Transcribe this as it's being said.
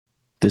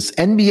This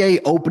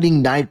NBA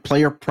opening night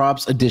player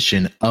props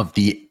edition of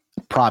the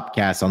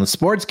Propcast on the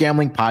Sports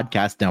Gambling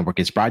Podcast Network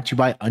is brought to you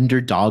by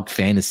Underdog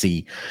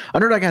Fantasy.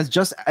 Underdog has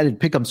just added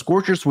Pick'em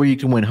Scorchers where you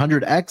can win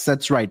 100x.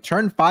 That's right,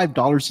 turn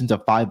 $5 into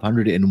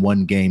 $500 in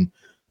one game.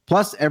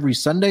 Plus, every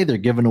Sunday, they're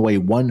giving away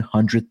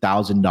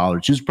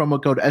 $100,000. Use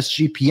promo code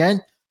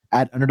SGPN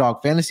at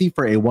Underdog Fantasy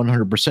for a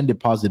 100%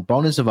 deposit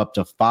bonus of up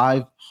to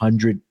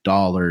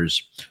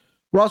 $500.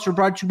 We're also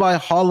brought to you by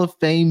Hall of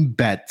Fame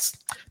Bets,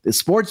 the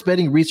sports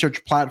betting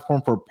research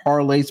platform for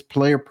parlays,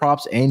 player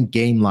props, and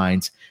game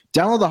lines.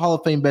 Download the Hall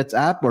of Fame Bets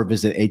app or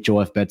visit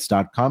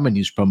hofbets.com and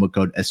use promo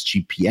code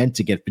SGPN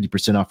to get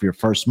 50% off your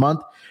first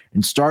month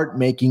and start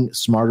making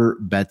smarter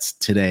bets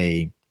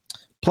today.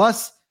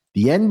 Plus,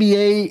 the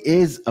NBA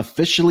is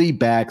officially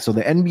back. So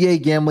the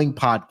NBA Gambling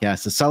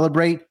Podcast, to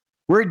celebrate,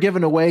 we're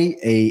giving away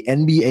a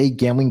NBA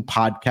Gambling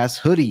Podcast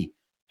hoodie.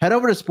 Head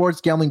over to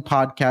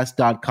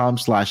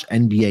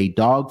sportsgamblingpodcast.com/NBA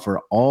dog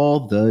for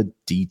all the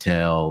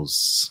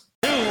details.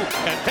 And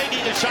taking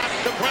a shot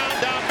to ground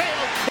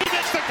downfield. He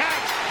gets the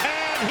catch,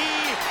 and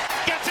he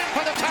gets in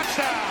for the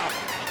touchdown.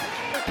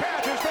 The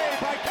catch is made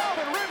by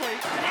Calvin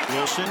Ridley.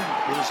 Wilson,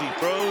 as he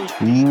throws.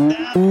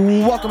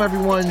 Welcome,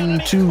 everyone,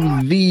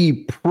 to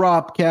the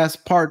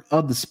Propcast, part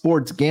of the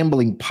Sports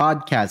Gambling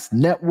Podcast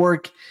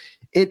Network.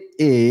 It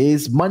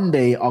is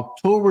Monday,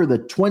 October the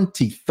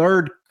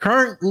 23rd,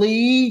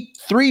 currently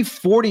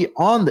 3:40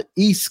 on the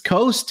East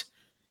Coast.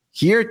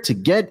 Here to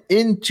get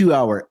into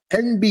our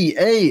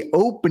NBA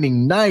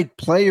opening night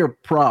player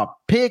prop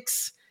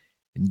picks.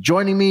 And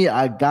joining me,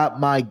 I got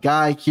my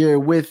guy here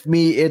with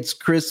me. It's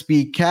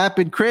Crispy Cap.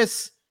 And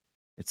Chris,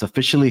 it's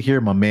officially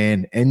here, my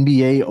man.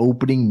 NBA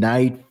opening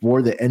night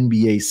for the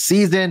NBA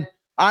season.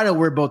 I know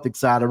we're both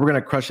excited. We're going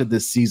to crush it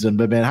this season.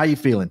 But, man, how you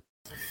feeling?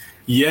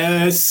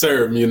 Yes,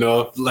 sir. You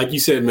know, like you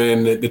said,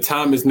 man, the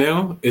time is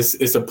now.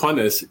 It's upon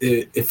us.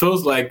 It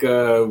feels like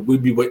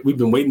we've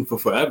been waiting for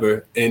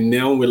forever, and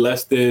now we're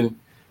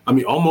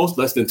almost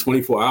less than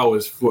 24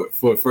 hours for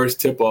a first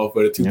tip-off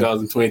for the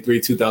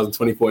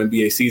 2023-2024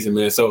 NBA season,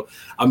 man. So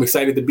I'm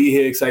excited to be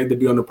here, excited to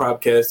be on the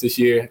Propcast this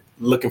year.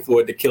 Looking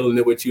forward to killing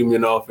it with you,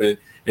 Minoff,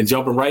 and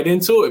jumping right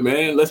into it,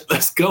 man.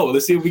 Let's go.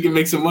 Let's see if we can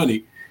make some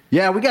money.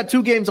 Yeah, we got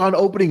two games on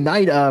opening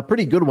night.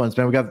 Pretty good ones,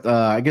 man. We got,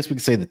 I guess we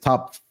could say the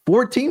top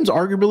four teams,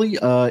 arguably,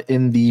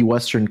 in the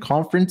Western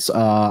Conference.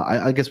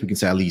 I guess we can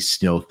say at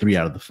least, 3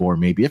 out of the 4,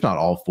 maybe, if not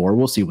all 4.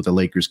 We'll see what the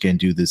Lakers can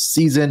do this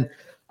season.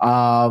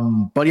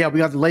 But yeah, we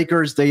got the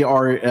Lakers. They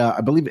are, I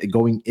believe,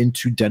 going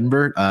into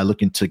Denver,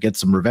 looking to get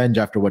some revenge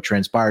after what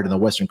transpired in the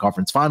Western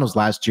Conference Finals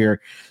last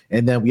year.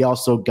 And then we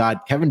also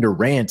got Kevin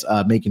Durant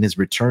making his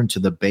return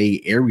to the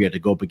Bay Area to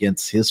go up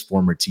against his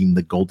former team,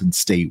 the Golden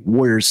State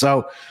Warriors. So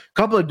a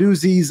couple of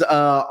doozies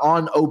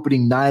on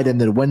opening night, and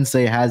then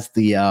Wednesday has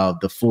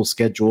the full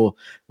schedule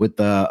with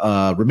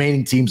the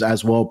remaining teams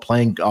as well,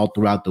 playing all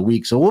throughout the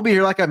week. So we'll be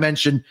here, like I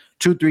mentioned,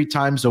 2-3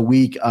 times a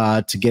week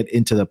to get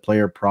into the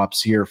player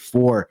props here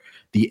for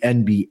the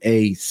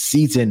NBA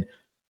season.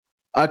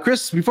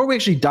 Chris, before we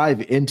actually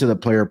dive into the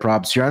player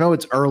props here, I know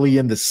it's early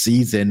in the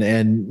season,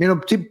 and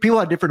people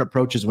have different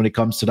approaches when it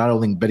comes to not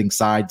only betting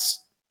sides,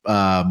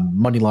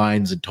 money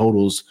lines, and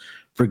totals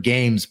for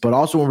games, but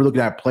also when we're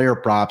looking at player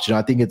props.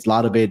 I think it's a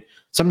lot of it.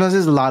 Sometimes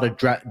there's a lot of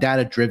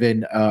data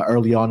driven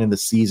early on in the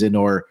season,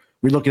 or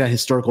we're looking at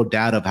historical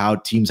data of how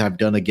teams have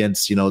done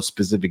against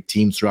specific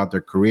teams throughout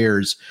their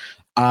careers.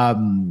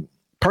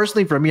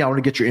 Personally, for me, I want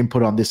to get your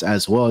input on this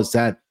as well. Is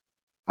that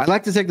I'd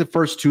like to take the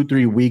first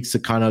 2-3 weeks to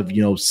kind of,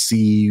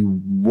 see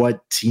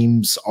what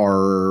teams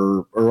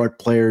are or what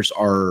players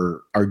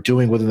are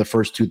doing within the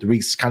first 2-3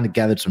 weeks, kind of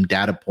gather some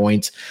data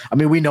points. I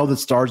mean, we know the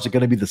stars are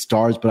going to be the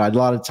stars, but a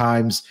lot of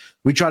times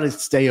we try to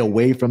stay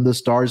away from the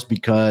stars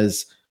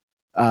because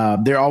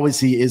there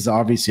is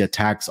obviously a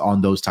tax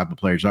on those type of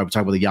players, right? We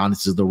talk about the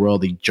Giannis of the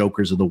world, the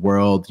Jokers of the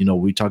world.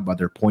 We talk about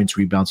their points,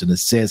 rebounds, and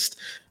assists.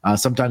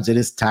 Sometimes it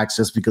is taxed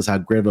just because how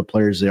great of a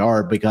players they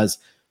are, because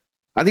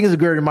I think it's a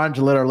great reminder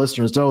to let our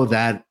listeners know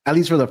that at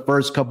least for the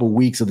first couple of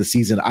weeks of the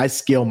season, I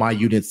scale my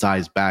unit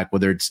size back,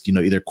 whether it's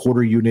either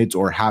quarter units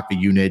or half a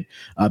unit,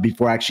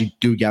 before I actually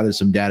do gather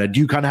some data. Do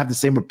you kind of have the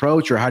same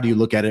approach, or how do you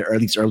look at it, or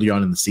at least early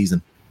on in the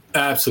season?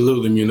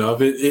 Absolutely,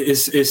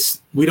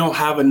 it's we don't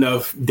have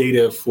enough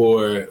data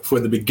for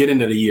the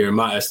beginning of the year, in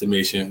my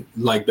estimation.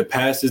 Like, the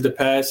past is the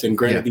past, and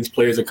granted, these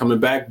players are coming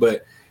back,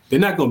 but they're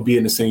not going to be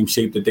in the same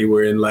shape that they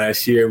were in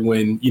last year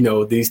when,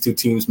 these two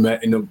teams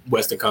met in the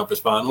Western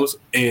Conference Finals.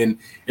 And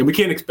we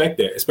can't expect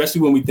that,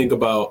 especially when we think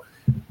about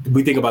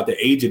the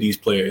age of these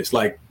players.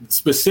 Like,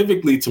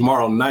 specifically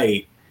tomorrow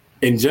night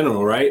in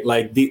general, right?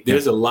 Like,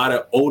 there's a lot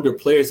of older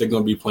players that are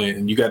going to be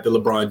playing. You got the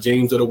LeBron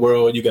James of the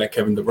world. You got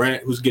Kevin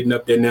Durant, who's getting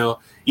up there now.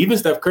 Even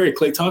Steph Curry,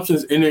 Klay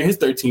Thompson's in his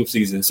 13th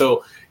season.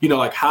 So,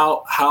 like,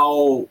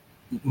 how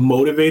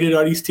motivated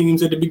are these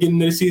teams at the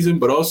beginning of the season?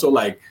 But also,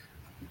 like,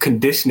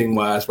 conditioning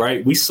wise,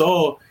 right? We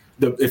saw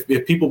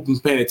if people been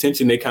paying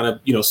attention, they kind of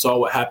saw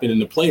what happened in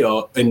the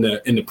playoff in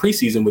the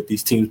preseason with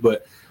these teams.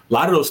 But a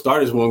lot of those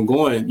starters weren't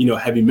going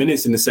heavy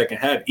minutes in the second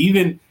half.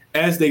 Even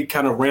as they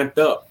kind of ramped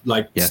up,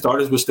 like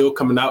starters were still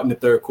coming out in the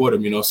third quarter,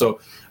 So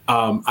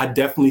I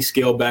definitely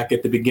scaled back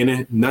at the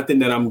beginning. Nothing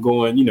that I'm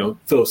going,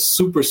 feel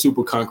super,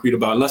 super concrete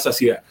about, unless I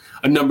see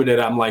a number that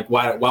I'm like,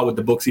 why would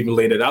the books even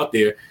lay that out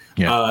there?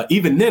 Yeah.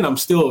 Even then, I'm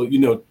still,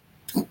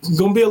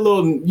 gonna be a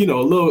little,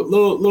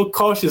 little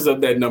cautious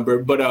of that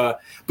number. But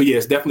yeah,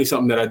 it's definitely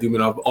something that I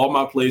do. All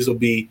my plays will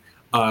be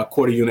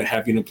quarter unit,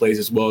 half unit plays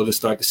as well to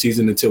start the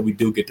season until we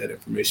do get that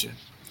information.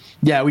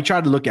 Yeah, we try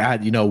to look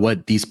at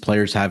what these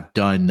players have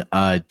done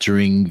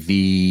during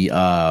the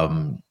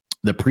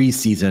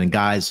preseason,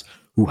 guys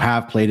who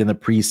have played in the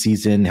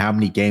preseason, how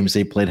many games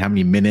they played, how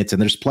many minutes,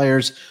 and there's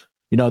players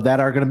that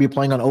are going to be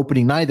playing on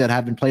opening night that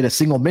haven't played a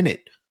single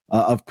minute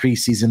of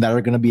preseason that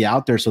are going to be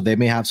out there, so they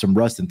may have some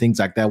rust and things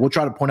like that. We'll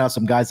try to point out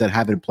some guys that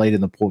haven't played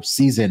in the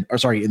postseason,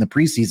 in the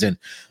preseason,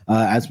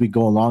 as we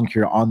go along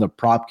here on the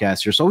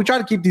Propcast here. So we try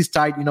to keep these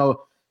tight,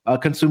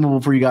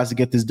 consumable for you guys to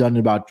get this done in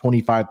about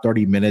 25,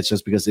 30 minutes,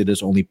 just because it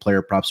is only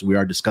player props we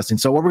are discussing.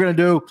 So what we're going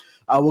to do,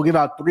 we'll give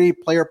out 3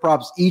 player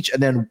props each,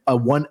 and then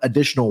one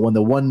additional one.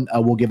 The one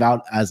we'll give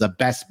out as a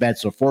best bet.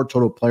 So 4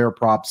 total player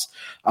props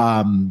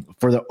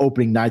for the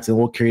opening nights, and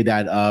we'll carry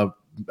that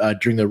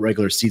during the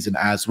regular season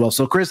as well.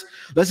 So Chris,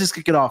 let's just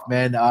kick it off,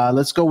 man.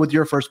 Let's go with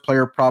your first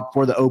player prop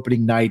for the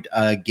opening night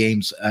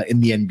games in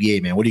the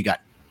NBA, man. What do you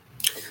got?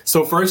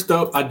 So first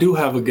up, I do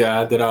have a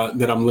guy that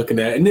I'm looking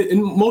at,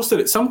 and most of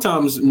it.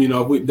 Sometimes,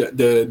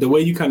 the way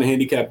you kind of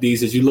handicap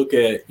these is you look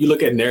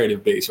at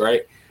narrative based,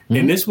 right? Mm-hmm.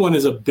 And this one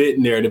is a bit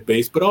narrative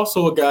based, but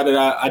also a guy that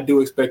I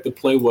do expect to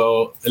play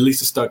well, at least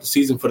to start the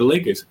season for the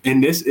Lakers.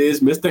 And this is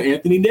Mr.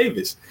 Anthony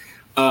Davis.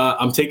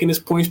 I'm taking his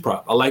points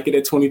prop. I like it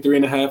at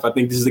 23.5. I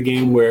think this is a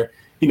game where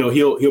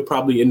he'll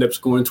probably end up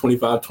scoring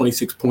 25,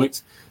 26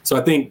 points. So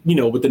I think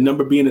with the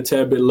number being a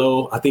tad bit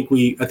low, I think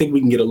we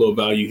can get a little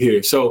value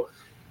here. So.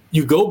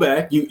 You go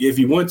back, if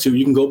you want to,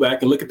 you can go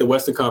back and look at the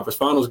Western Conference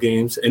Finals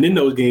games. And in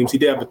those games, he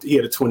had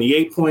a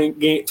 28-point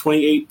game,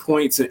 28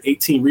 points and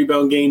 18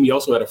 rebound game. He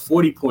also had a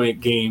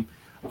 40-point game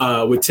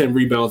with 10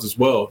 rebounds as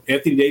well.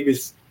 Anthony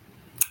Davis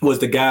was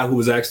the guy who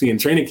was actually in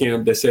training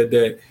camp that said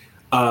that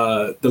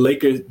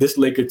this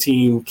Laker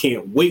team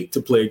can't wait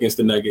to play against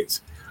the Nuggets.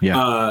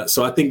 Yeah.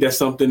 So I think that's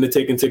something to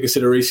take into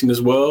consideration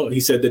as well. He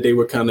said that they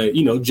were kind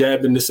of,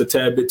 jabbing this a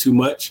tad bit too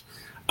much.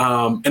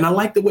 And I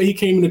like the way he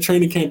came into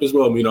training camp as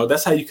well.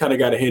 That's how you kind of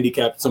got to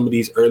handicap some of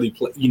these early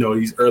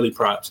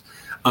props.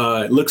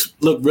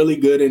 Look really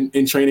good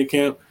in training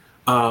camp.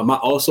 I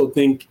also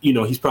think,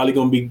 he's probably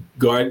going to be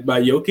guarded by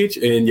Jokic,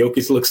 and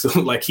Jokic looks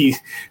like he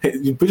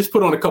just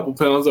put on a couple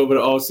pounds over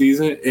the all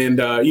season, and,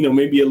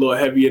 maybe a little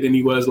heavier than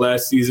he was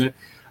last season.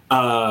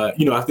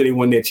 After they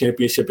won their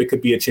championship, it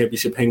could be a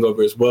championship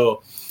hangover as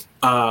well.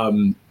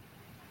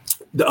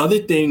 The other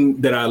thing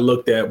that I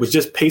looked at was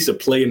just pace of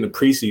play in the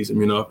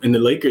preseason, and the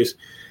Lakers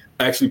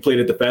actually played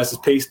at the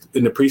fastest pace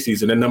in the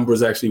preseason. The number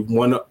was actually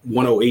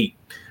 108,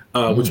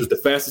 which was the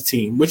fastest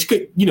team, which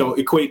could,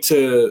 equate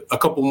to a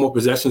couple more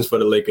possessions for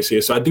the Lakers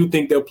here. So I do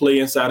think they'll play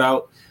inside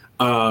out.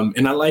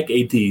 And I like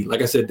AD,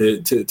 like I said,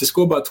 to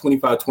score about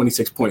 25,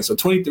 26 points. So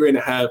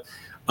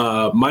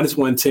 23.5, minus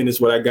 110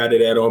 is what I got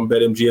it at on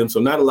BetMGM.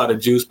 So not a lot of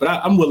juice, but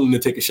I'm willing to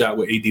take a shot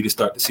with AD to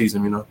start the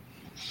season,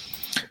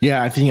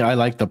 Yeah, I think I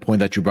like the point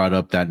that you brought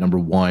up, that number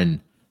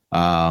one,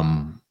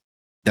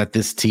 that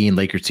this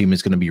Lakers team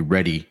is going to be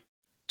ready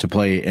to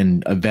play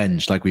and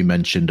avenge, like we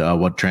mentioned,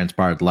 what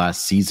transpired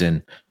last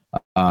season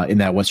in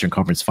that Western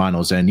Conference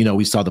Finals. And,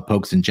 we saw the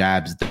pokes and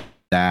jabs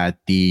that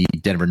the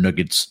Denver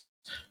Nuggets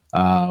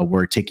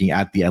were taking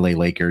at the LA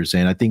Lakers.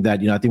 And I think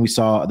that, I think we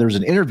saw there was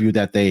an interview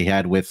that they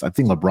had with, I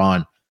think,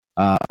 LeBron,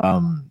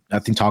 I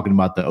think talking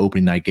about the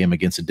opening night game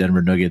against the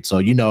Denver Nuggets.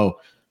 So,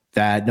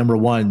 that number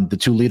one, the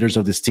two leaders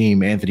of this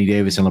team, Anthony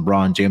Davis and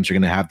LeBron James, are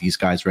going to have these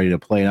guys ready to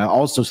play. And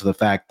also to the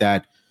fact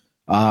that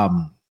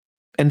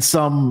in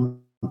some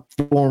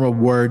form of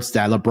words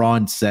that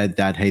LeBron said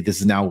that, hey,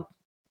 this is now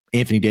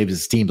Anthony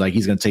Davis' team. Like,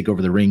 he's going to take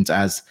over the rings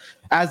as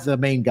the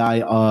main guy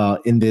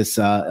in this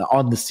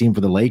on this team for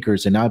the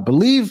Lakers. And I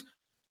believe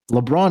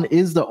LeBron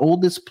is the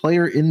oldest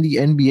player in the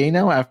NBA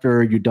now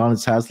after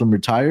Udonis Haslem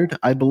retired,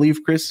 I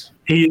believe, Chris.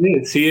 He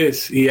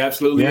is. He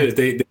absolutely is.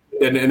 They did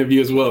an interview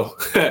as well.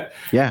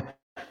 Yeah.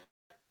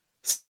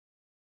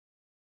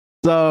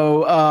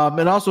 So,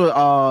 and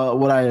also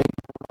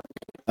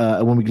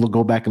when we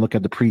go back and look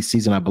at the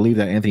preseason, I believe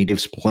that Anthony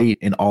Davis played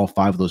in all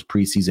 5 of those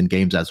preseason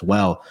games as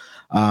well.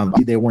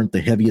 They weren't the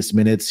heaviest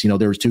minutes.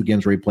 There was 2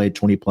 games where he played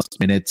 20 plus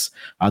minutes.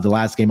 The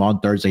last game on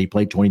Thursday, he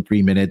played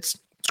 23 minutes,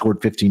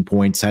 scored 15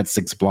 points, had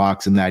 6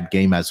 blocks in that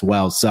game as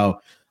well.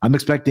 So I'm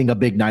expecting a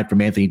big night from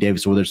Anthony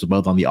Davis, whether it's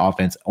both on the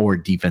offense or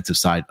defensive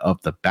side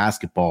of the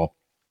basketball.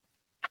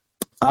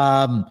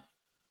 All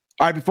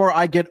right, before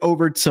I get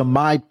over to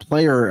my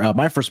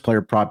first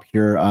player prop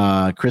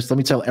here, Chris, let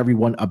me tell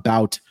everyone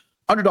about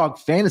Underdog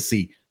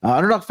Fantasy.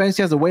 Underdog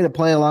Fantasy has a way to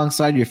play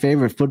alongside your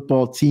favorite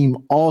football team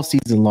all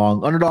season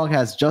long. Underdog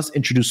has just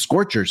introduced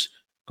Scorchers.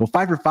 Go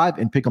 5 for 5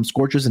 and pick 'em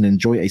Scorchers and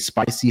enjoy a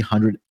spicy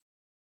 100x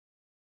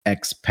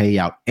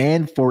payout.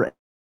 And for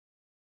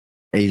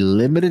a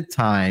limited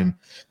time,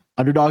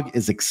 Underdog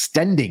is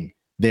extending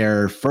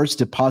their first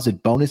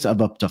deposit bonus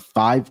of up to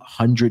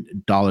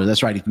 $500.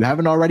 That's right. If you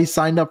haven't already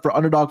signed up for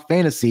Underdog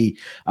Fantasy,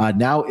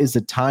 now is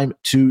the time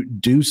to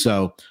do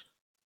so.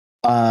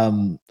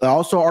 They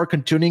also are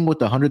continuing with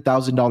the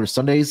 $100,000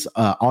 Sundays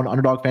on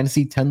Underdog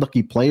Fantasy. 10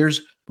 lucky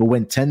players will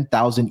win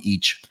 $10,000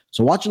 each.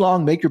 So watch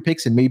along, make your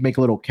picks, and maybe make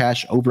a little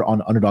cash over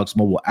on Underdog's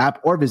mobile app,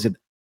 or visit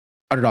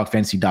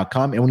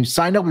UnderdogFantasy.com. And when you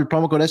sign up with your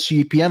promo code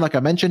SGPN, like I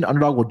mentioned,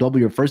 Underdog will double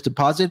your first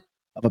deposit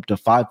of up to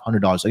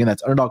 $500. Again,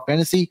 that's Underdog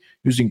Fantasy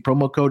using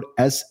promo code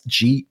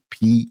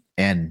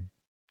SGPN.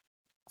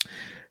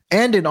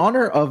 And in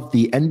honor of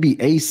the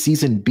NBA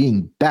season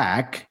being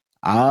back,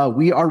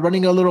 we are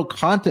running a little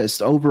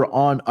contest over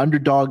on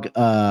Underdog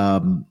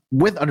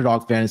with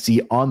Underdog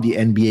Fantasy on the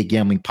NBA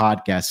Gambling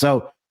Podcast.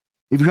 So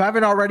if you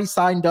haven't already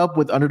signed up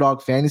with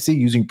Underdog Fantasy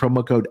using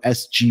promo code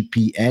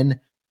SGPN,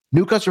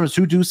 new customers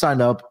who do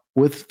sign up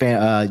with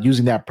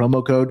using that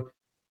promo code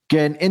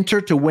can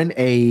enter to win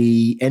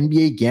a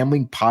NBA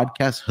Gambling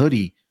Podcast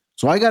hoodie.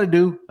 So all I got to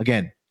do,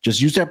 again,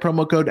 just use that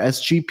promo code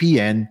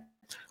SGPN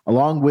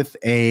along with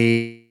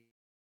a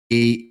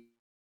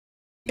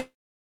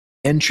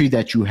entry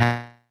that you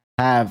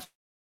have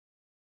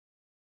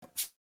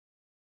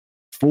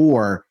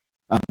for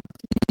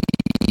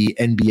the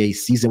NBA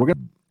season. We're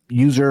going to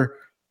user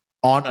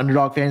on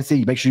Underdog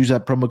Fantasy. Make sure you use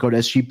that promo code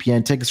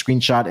SGPN. Take a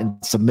screenshot and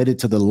submit it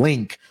to the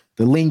link.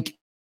 The link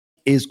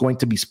is going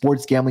to be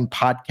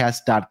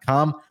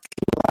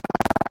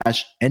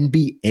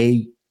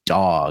sportsgamblingpodcast.com/NBA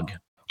dog.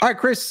 All right,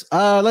 Chris,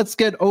 let's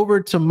get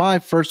over to my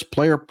first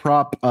player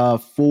prop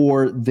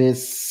for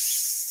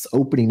this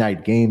opening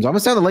night games. I'm going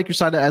to say on the Lakers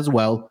side as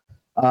well.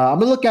 I'm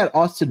going to look at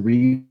Austin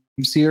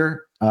Reeves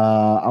here.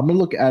 I'm going to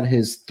look at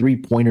his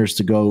 3-pointers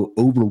to go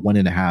over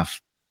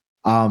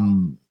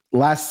 1.5.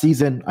 Last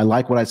season, I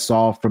like what I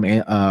saw from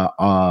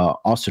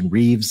Austin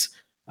Reeves.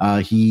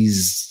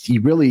 He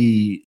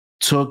really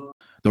took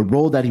the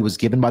role that he was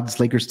given by this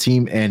Lakers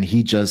team, and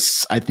he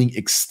just, I think,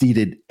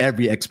 exceeded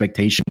every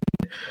expectation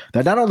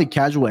that not only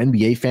casual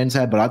NBA fans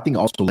had, but I think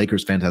also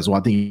Lakers fans as well.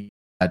 I think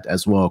that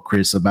as well,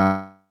 Chris,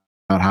 about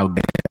how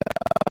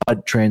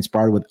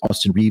transpired with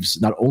Austin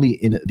Reeves, not only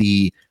in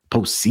the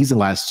postseason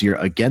last year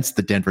against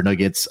the Denver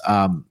Nuggets.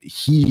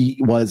 He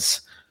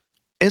was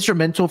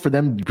instrumental for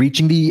them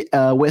reaching the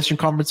Western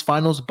Conference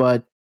Finals,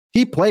 but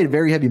he played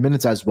very heavy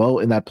minutes as well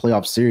in that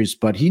playoff series.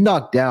 But he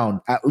knocked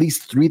down at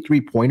least 3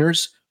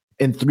 3-pointers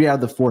in 3 out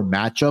of the 4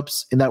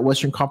 matchups in that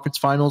Western Conference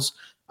Finals.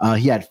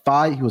 He had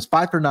 5. He was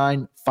 5 for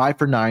 9, 5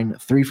 for 9,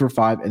 3 for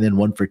 5, and then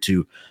 1 for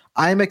 2.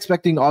 I am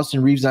expecting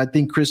Austin Reeves, and I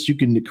think, Chris, you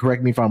can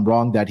correct me if I'm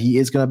wrong, that he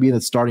is going to be in the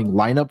starting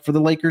lineup for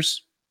the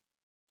Lakers.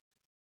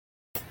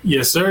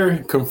 Yes,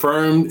 sir.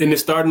 Confirmed in the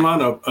starting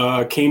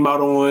lineup. Came out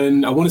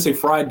on, I want to say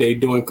Friday,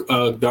 during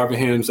Darvin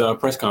Ham's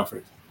press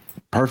conference.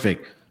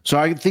 Perfect. So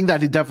I think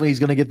that he definitely is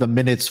going to get the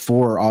minutes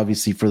for,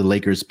 obviously, for the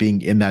Lakers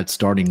being in that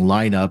starting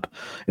lineup.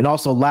 And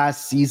also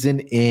last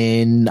season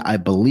in, I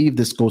believe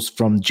this goes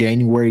from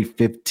January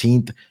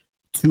 15th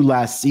to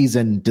last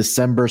season,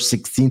 December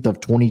 16th of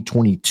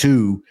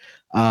 2022.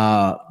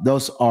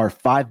 Those are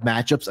 5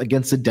 matchups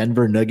against the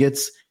Denver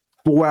Nuggets.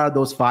 4 out of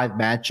those 5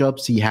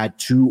 matchups, he had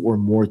 2 or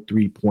more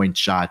 3-point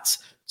shots.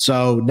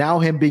 So now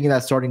him being in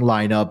that starting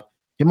lineup,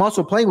 him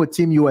also playing with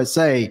Team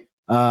USA,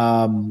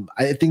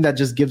 I think that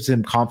just gives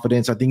him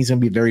confidence. I think he's going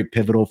to be very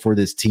pivotal for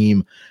this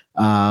team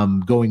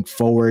going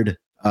forward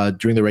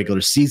during the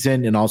regular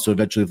season, and also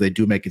eventually if they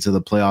do make it to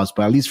the playoffs.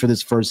 But at least for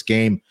this first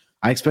game,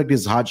 I expect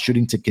his hot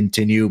shooting to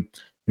continue.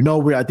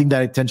 I think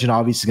that attention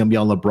obviously is going to be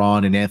on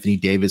LeBron and Anthony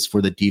Davis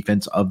for the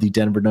defense of the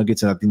Denver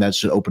Nuggets, and I think that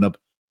should open up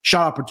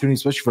shot opportunity,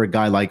 especially for a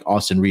guy like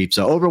Austin Reeves.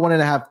 So over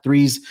 1.5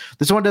 threes.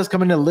 This one does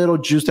come in a little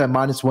juiced at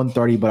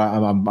 -130, but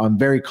I'm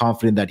very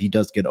confident that he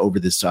does get over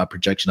this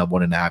projection of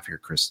 1.5 here,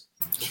 Chris.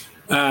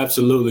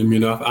 Absolutely,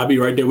 I'll be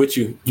right there with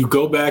you. You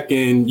go back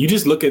and you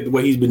just look at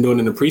what he's been doing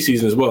in the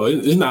preseason as well.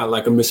 It's not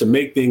like a miss and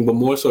make thing, but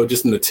more so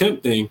just an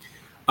attempt thing.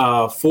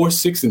 4,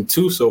 6, and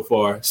 2 so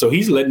far. So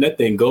he's letting that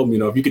thing go.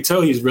 If you could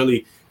tell, he's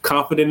really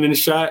confident in the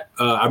shot.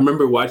 I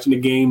remember watching the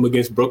game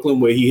against Brooklyn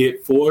where he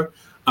hit 4.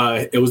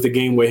 It was the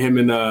game where him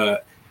and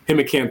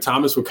Cam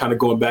Thomas were kind of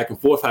going back and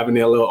forth, having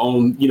their little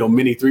own,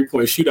 mini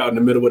 3-point shootout in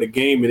the middle of the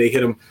game, and they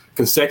hit him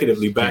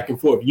consecutively back and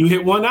forth. You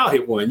hit one, I'll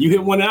hit one. You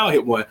hit one, I'll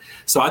hit one.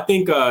 So I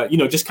think,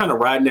 just kind of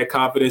riding that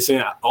confidence.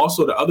 And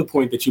also the other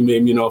point that you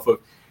made, for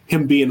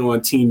him being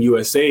on Team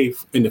USA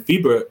in the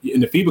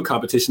FIBA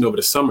competition over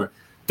the summer,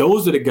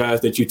 those are the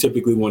guys that you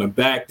typically want to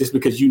back just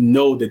because you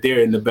know that they're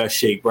in the best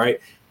shape,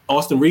 right?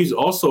 Austin Reeves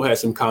also had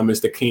some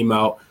comments that came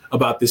out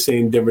about the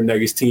same Denver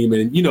Nuggets team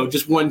and,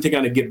 just wanting to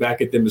kind of get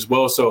back at them as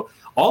well. So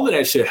all of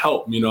that should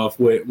help,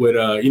 with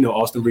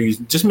Austin Reeves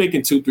just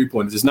making 2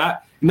 3-pointers. It's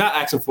not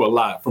asking for a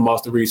lot from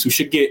Austin Reeves, who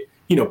should get,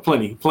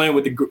 plenty, playing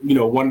with the,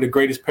 one of the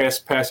greatest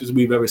passers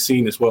we've ever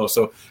seen as well.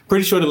 So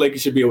pretty sure the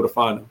Lakers should be able to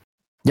find him.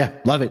 Yeah,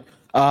 love it.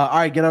 All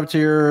right, get over to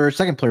your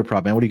second player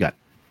prop, man. What do you got?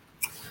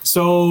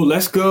 So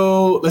let's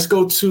go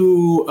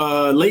to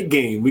late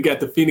game. We got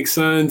the Phoenix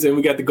Suns and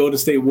we got the Golden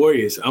State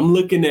Warriors. I'm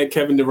looking at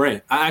Kevin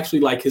Durant. I actually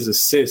like his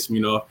assists,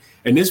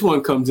 And this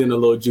one comes in a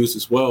little juice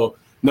as well.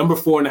 Number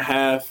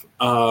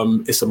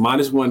 4.5. It's a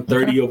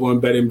 -130 over on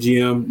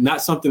BetMGM.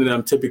 Not something that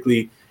I'm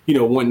typically,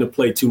 wanting to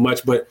play too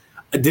much, but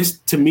this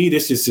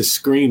just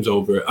screams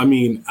over. I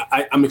mean,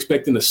 I'm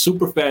expecting a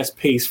super fast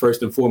pace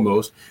first and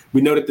foremost.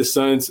 We know that the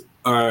Suns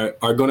are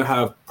going to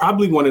have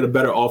probably one of the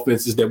better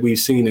offenses that we've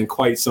seen in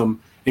quite some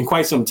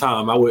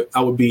time.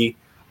 I would be,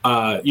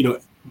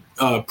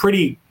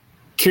 pretty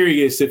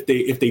curious if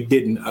they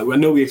didn't. I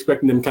know we're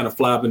expecting them kind of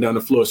fly up and down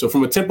the floor. So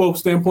from a tempo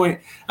standpoint,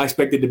 I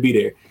expect it to be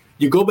there.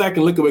 You go back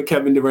and look at what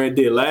Kevin Durant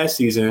did last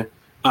season.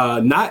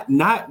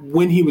 Not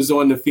when he was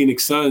on the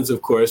Phoenix Suns,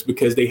 of course,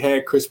 because they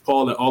had Chris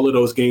Paul in all of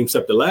those games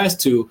except the last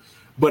 2.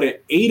 But in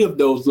 8 of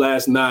those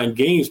last 9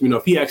 games,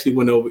 if he actually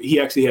went over, he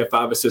actually had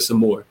 5 assists or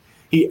more.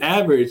 He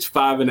averaged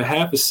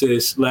 5.5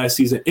 assists last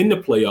season in the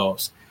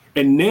playoffs.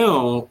 And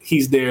now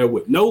he's there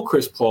with no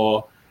Chris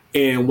Paul.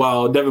 And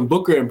while Devin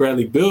Booker and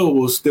Bradley Beal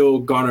will still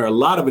garner a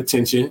lot of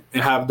attention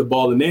and have the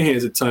ball in their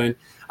hands a ton,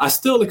 I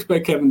still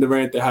expect Kevin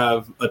Durant to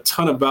have a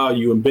ton of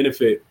value and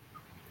benefit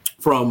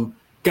from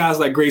guys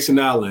like Grayson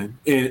Allen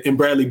and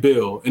Bradley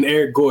Beal and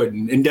Eric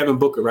Gordon and Devin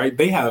Booker, right?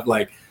 They have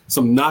like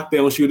some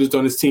knockdown shooters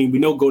on this team. We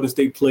know Golden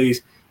State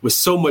plays with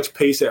so much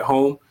pace at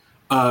home.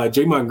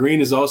 Draymond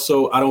Green is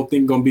also, I don't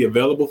think, going to be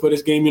available for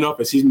this game,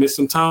 because he's missed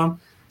some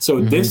time. So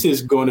this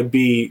is going to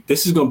be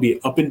an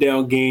up and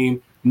down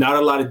game. Not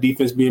a lot of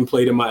defense being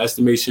played in my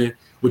estimation,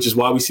 which is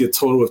why we see a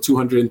total of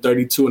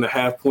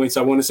 232.5 points,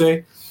 I want to say.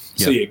 Yep.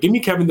 So, give me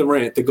Kevin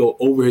Durant to go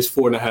over his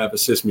 4.5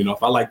 assists,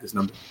 I like this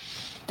number.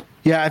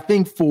 Yeah, I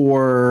think I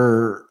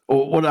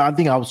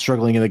was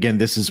struggling. And again,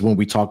 this is when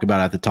we talked about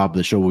at the top of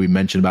the show, where we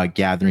mentioned about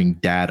gathering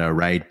data,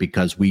 right?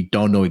 Because we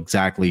don't know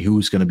exactly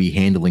who's going to be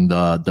handling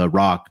the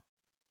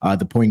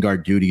point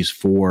guard duties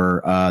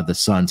for the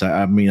Suns.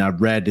 I mean, I've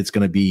read it's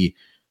going to be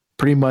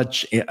pretty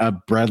much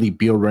Bradley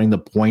Beal running the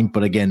point.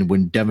 But again,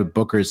 when Devin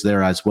Booker is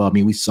there as well, I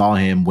mean, we saw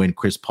him when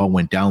Chris Paul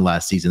went down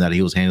last season that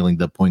he was handling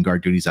the point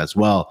guard duties as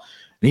well.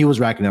 And he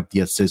was racking up the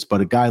assists. But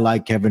a guy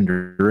like Kevin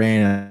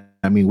Durant,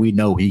 I mean, we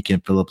know he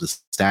can fill up the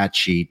stat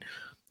sheet,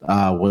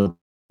 whether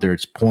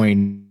it's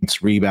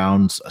points,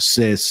 rebounds,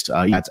 assists,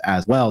 that's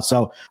as well.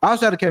 So I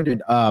also had a Kevin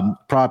Durant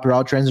proper.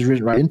 I'll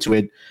transition right into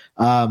it.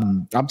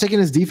 I'm taking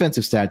his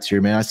defensive stats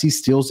here, man. I see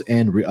steals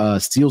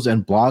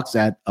and blocks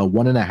at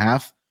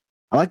 1.5.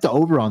 I like the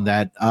over on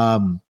that.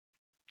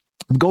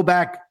 Go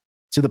back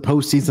to the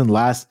postseason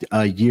last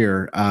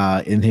year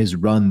in his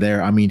run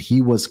there. I mean,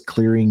 he was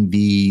clearing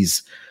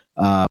these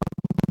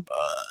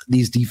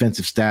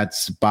defensive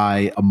stats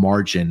by a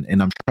margin,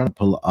 and I'm trying to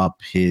pull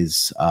up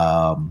his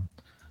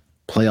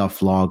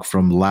playoff log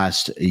from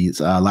last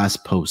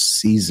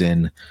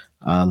postseason.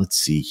 Let's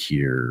see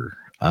here.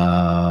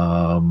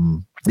 So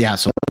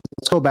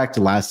let's go back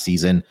to last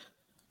season.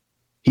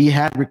 He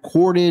had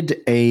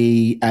recorded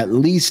at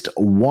least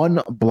one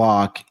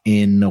block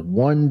in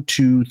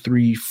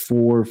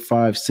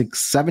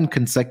 7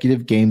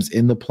 consecutive games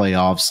in the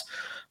playoffs.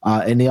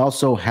 And they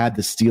also had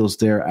the steals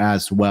there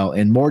as well.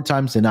 And more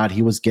times than not,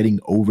 he was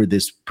getting over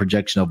this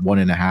projection of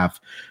 1.5.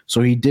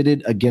 So he did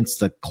it against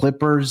the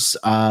Clippers.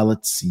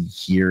 Let's see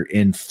here,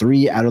 in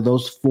 4 out of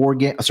those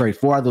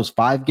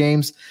 5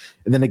 games.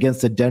 And then against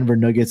the Denver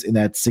Nuggets in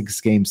that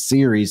 6-game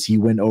series, he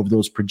went over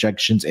those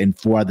projections in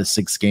 4 out of the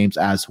 6 games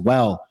as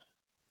well.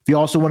 If you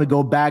also want to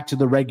go back to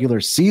the regular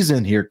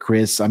season here,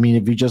 Chris, I mean,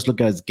 if you just look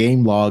at his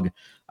game log,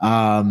 we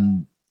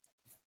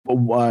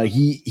know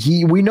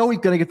he's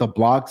going to get the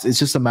blocks. It's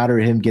just a matter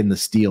of him getting the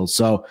steals.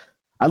 So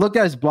I looked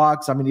at his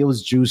blocks. I mean, it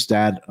was juiced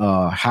at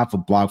half a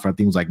block for, I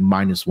think it was like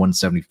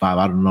 -175.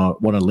 I don't know,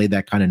 want to lay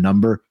that kind of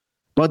number.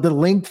 But the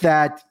length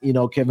that,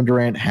 Kevin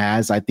Durant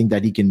has, I think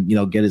that he can,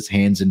 get his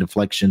hands in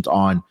deflections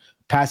on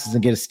passes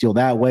and get a steal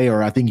that way,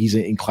 or I think he's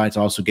inclined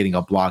to also getting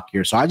a block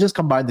here. So I just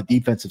combined the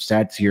defensive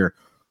stats here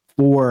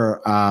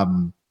for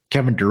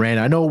Kevin Durant.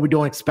 I know we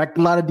don't expect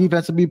a lot of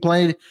defense to be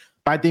played,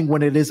 but I think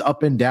when it is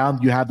up and down,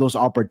 you have those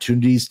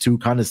opportunities to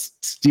kind of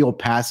steal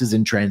passes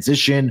in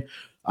transition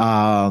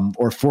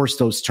or force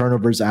those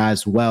turnovers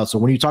as well. So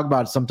when you talk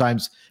about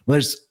sometimes when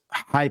there's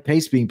high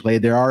pace being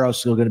played, there are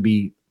also going to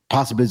be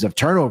possibilities of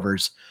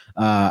turnovers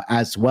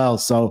as well.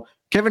 So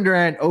Kevin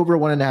Durant over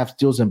 1.5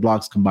 steals and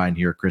blocks combined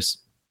here, Chris.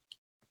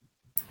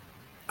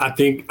 I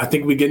think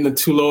we're getting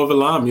too low of a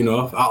line.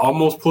 I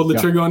almost pulled the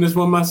trigger on this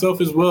one myself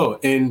as well.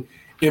 And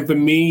for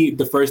me,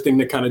 the first thing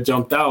that kind of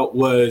jumped out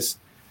was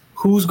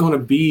who's going to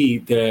be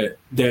that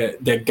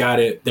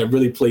guy that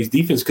really plays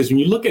defense. Because when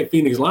you look at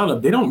Phoenix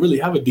lineup, they don't really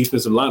have a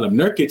defensive lineup.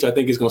 Nurkic, I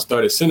think, is going to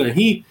start at center.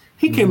 He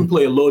can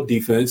play a little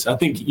defense. I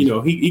think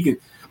he can.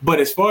 But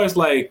as far as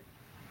like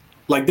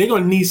they're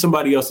going to need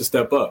somebody else to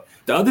step up.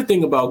 The other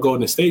thing about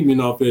Golden State,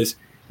 is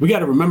we got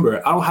to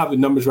remember, I don't have the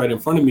numbers right in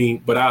front of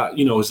me, but I,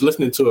 was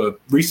listening to a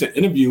recent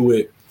interview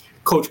with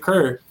Coach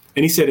Kerr,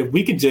 and he said if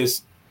we could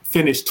just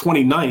finish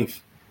 29th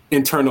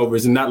in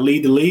turnovers and not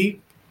lead the league,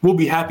 we'll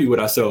be happy with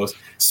ourselves.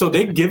 So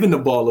they're giving the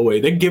ball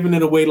away. They're giving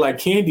it away like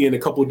candy in a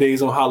couple of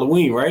days on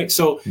Halloween, right?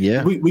 So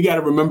we got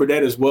to remember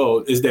that as well,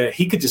 is that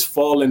he could just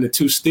fall into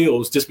 2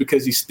 steals just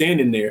because he's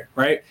standing there,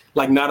 right?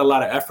 Like not a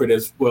lot of effort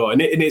as well.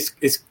 And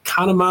it's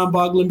kind of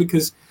mind-boggling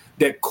because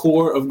that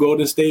core of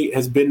Golden State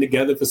has been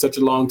together for such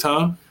a long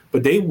time,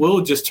 but they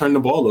will just turn the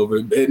ball over.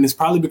 And it's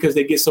probably because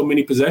they get so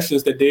many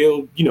possessions that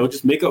they'll,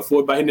 just make up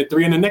for it by hitting the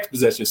 3 in the next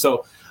possession.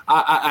 So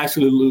I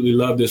absolutely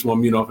love this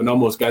one, and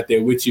almost got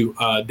there with you.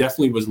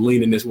 Definitely was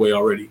leaning this way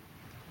already.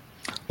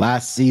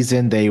 Last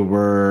season, they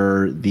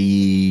were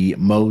the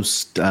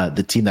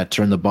team that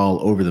turned the ball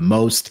over the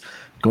most.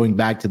 Going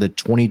back to the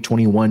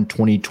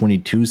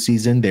 2021-2022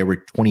 season, they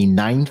were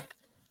 29th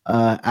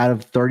out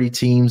of 30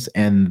 teams.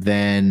 And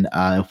then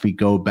if we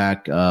go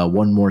back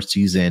one more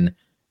season,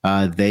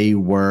 they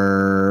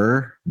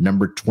were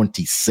number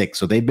 26.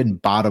 So they've been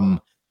bottom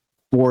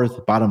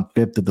 4th, bottom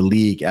 5th of the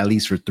league, at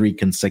least for 3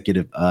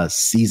 consecutive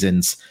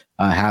seasons,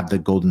 have the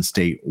Golden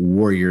State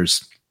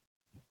Warriors.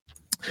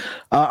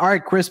 All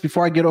right, Chris,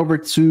 before I get over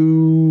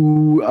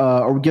to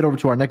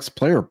our next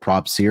player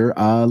props here,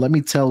 let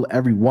me tell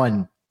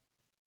everyone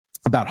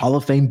about Hall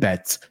of Fame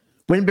bets.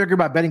 Win bigger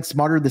by betting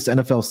smarter this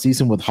NFL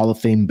season with Hall of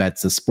Fame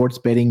bets, the sports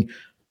betting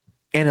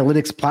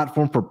analytics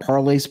platform for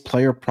parlays,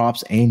 player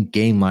props, and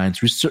game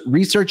lines.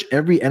 Research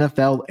every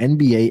NFL,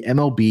 NBA,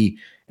 MLB,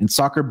 and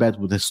soccer bets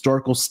with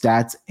historical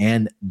stats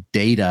and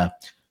data.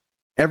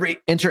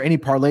 Enter any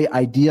parlay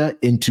idea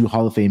into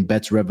Hall of Fame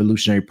Bet's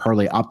revolutionary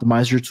parlay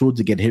optimizer tool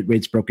to get hit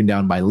rates broken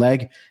down by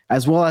leg,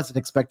 as well as an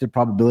expected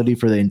probability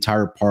for the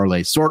entire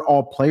parlay. Sort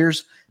all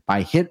players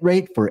by hit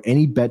rate for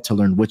any bet to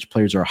learn which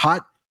players are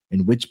hot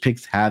and which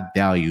picks have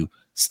value.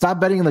 Stop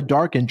betting in the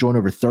dark and join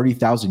over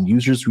 30,000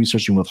 users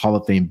researching with Hall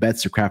of Fame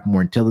Bets to craft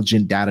more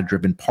intelligent,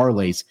 data-driven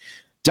parlays.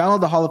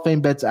 Download the Hall of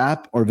Fame Bets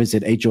app or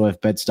visit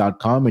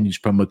hofbets.com and use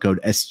promo code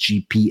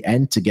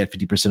SGPN to get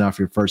 50% off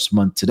your first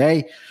month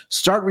today.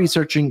 Start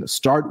researching,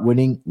 start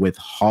winning with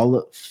Hall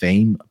of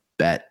Fame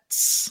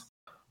Bets.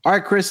 All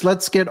right, Chris,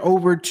 let's get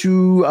over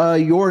to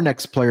your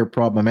next player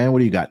prop, my man. What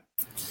do you got?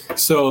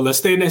 So let's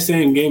stay in that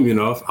same game,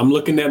 I'm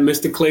looking at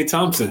Mr. Klay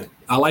Thompson.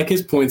 I like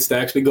his points to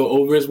actually go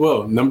over as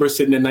well. Number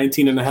sitting at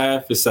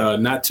 19.5. It's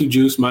not too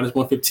juice, minus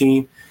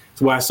 115.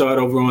 That's why I saw it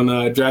over on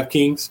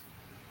DraftKings.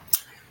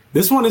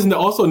 This one isn't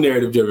also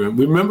narrative driven.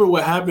 Remember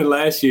what happened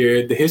last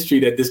year, the history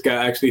that this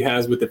guy actually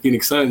has with the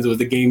Phoenix Suns. It was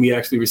the game he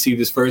actually received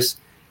his first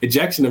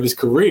ejection of his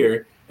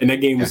career, and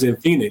that game was in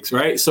Phoenix,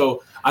 right?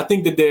 So I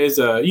think that there's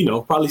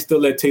probably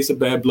still that taste of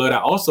bad blood. I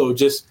also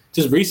just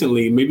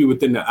recently, maybe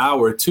within the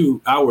hour or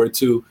two,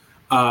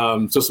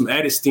 so some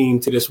added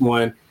steam to this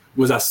one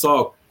was I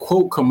saw a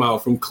quote come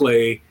out from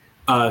Klay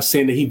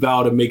saying that he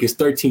vowed to make his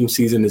 13th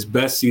season his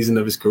best season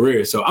of his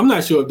career. So I'm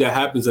not sure if that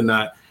happens or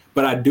not,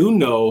 but I do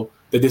know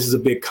that this is a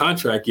big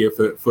contract year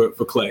for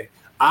Klay.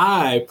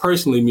 I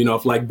personally,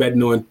 like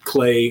betting on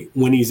Klay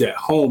when he's at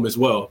home as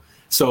well.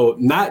 So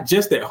not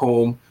just at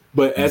home,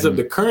 but as of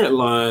the current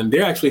line,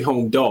 they're actually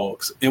home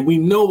dogs. And we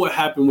know what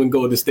happened when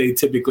Golden State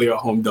typically are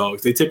home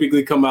dogs. They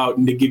typically come out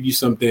and they give you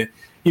something,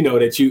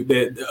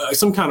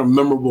 some kind of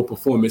memorable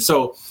performance.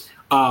 So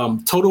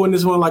total in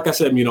this one, like I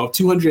said,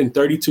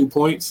 232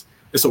 points.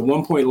 It's a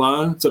 1-point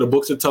line. So the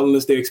books are telling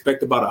us they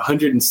expect about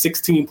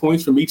 116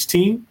 points from each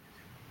team.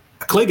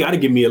 Klay got to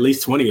give me at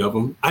least 20 of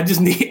them. I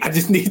just need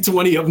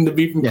 20 of them to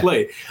be from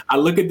Klay. I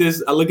look at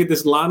this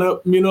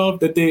lineup,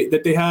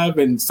 that they have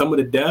and some of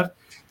the depth.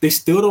 They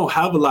still don't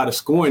have a lot of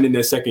scoring in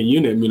their second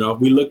unit. If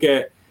we look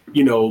at,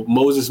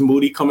 Moses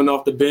Moody coming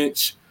off the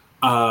bench,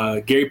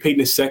 Gary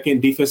Payton is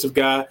second, defensive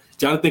guy.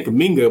 Jonathan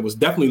Kuminga was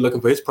definitely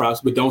looking for his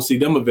props, but don't see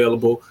them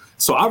available.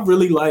 So I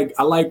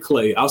like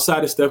Klay.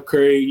 Outside of Steph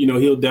Curry,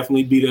 he'll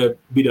definitely be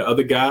the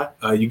other guy.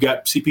 You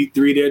got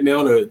CP3 there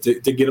now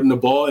to get him the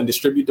ball and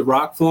distribute the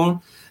rock for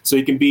him. So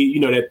he can be,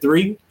 that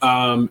 3.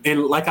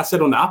 And like I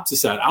said, on the opposite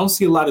side, I don't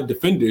see a lot of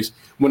defenders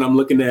when I'm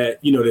looking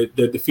at,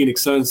 the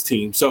Phoenix Suns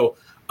team. So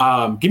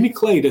give me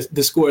Klay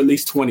to score at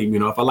least 20,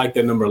 if I like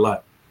that number a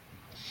lot.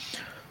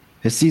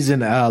 His season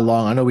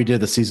long, I know we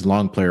did the season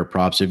long player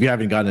props. If you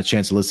haven't gotten a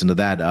chance to listen to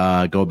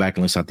that, go back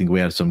and listen. I think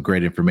we had some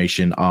great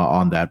information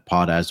on that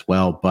pod as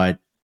well. But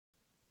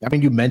I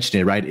mean, you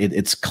mentioned it, right?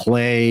 It's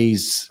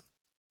Klay's.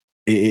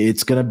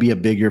 It's going to be a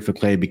big year for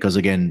Klay because,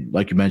 again,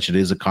 like you mentioned,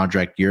 it is a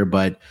contract year.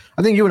 But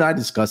I think you and I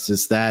discussed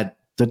this, that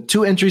the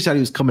 2 injuries that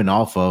he was coming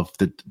off of,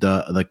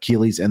 the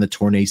Achilles and the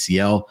torn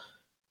ACL,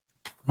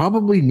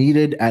 probably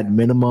needed at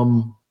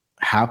minimum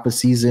half a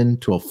season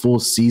to a full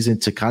season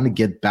to kind of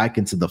get back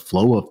into the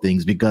flow of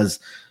things. Because,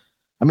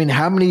 I mean,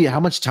 how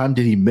much time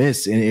did he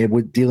miss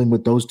with dealing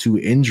with those 2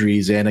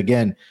 injuries? And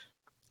again,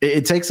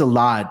 it takes a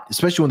lot,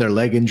 especially when they're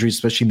leg injuries,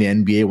 especially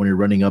in the NBA when you're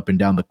running up and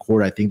down the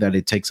court. I think that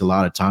it takes a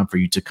lot of time for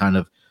you to kind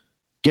of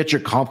get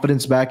your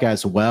confidence back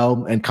as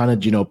well and kind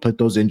of, put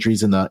those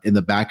injuries in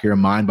the back of your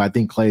mind. But I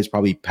think Klay is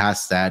probably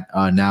past that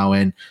now.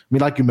 And I mean,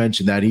 like you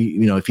mentioned that he,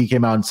 if he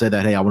came out and said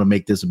that, hey, I want to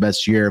make this the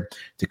best year,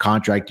 the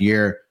contract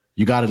year,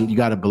 you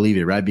gotta believe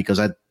it, right? Because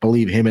I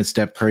believe him and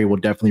Steph Curry will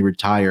definitely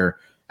retire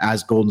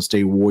as Golden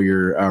State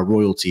Warrior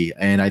royalty.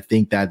 And I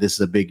think that this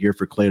is a big year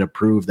for Klay to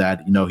prove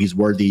that, he's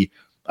worthy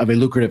of a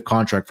lucrative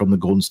contract from the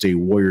Golden State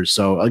Warriors.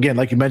 So again,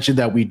 like you mentioned,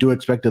 that we do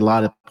expect a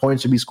lot of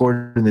points to be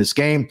scored in this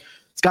game.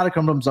 It's got to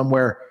come from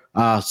somewhere.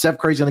 Steph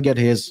Curry's going to get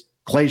his.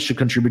 Klay should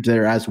contribute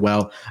there as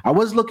well. I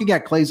was looking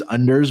at Klay's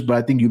unders, but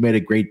I think you made a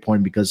great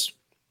point because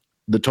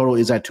the total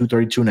is at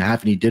 232.5,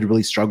 and he did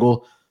really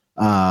struggle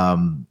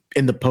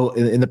in the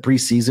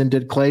preseason,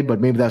 did Klay,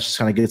 but maybe that's just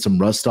kind of get some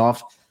rust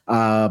off.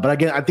 But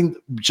again, I think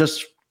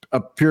just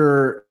a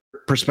pure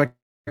perspective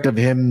of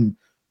him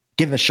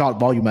getting the shot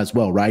volume as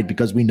well, right?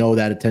 Because we know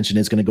that attention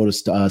is going to go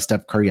to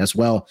Steph Curry as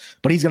well,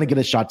 but he's going to get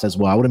his shots as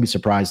well. I wouldn't be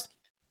surprised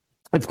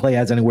if Klay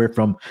has anywhere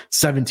from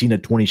 17 to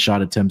 20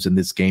 shot attempts in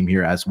this game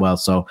here as well.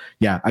 So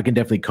yeah, I can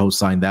definitely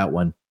co-sign that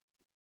one.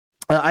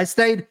 I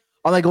stayed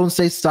on the Golden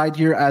State side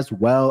here as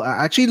well.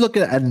 I actually look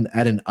at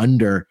an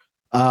under.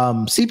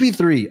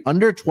 CP3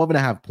 under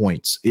 12.5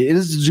 points. It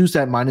is juiced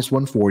at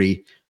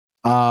 -140.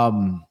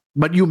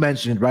 But you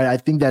mentioned, right? I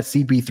think that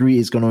CP3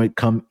 is going to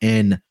come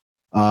in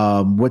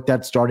with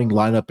that starting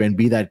lineup and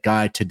be that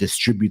guy to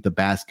distribute the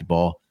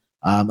basketball.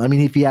 I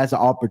mean, if he has the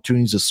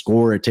opportunities to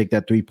score or take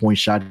that 3-point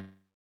shot,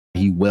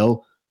 he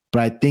will.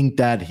 But I think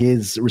that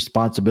his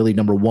responsibility,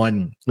 number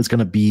one, is going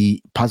to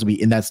be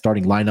possibly in that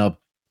starting lineup.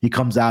 He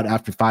comes out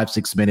after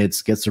 5-6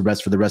 minutes, gets the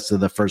rest for the rest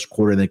of the first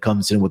quarter, and then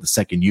comes in with the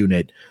second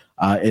unit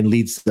and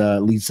leads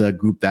the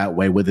group that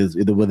way. Whether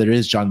it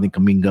is Jonathan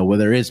Kuminga,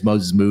 whether it is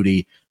Moses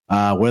Moody,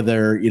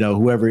 whether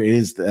whoever it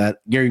is, that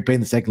Gary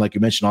Payton II, like you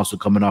mentioned, also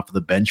coming off of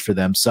the bench for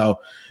them. So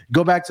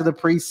go back to the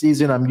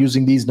preseason. I'm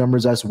using these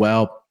numbers as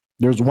well.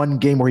 There's one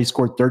game where he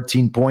scored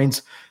 13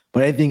 points,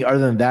 but anything other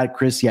than that,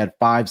 Chris, he had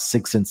 5,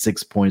 6, and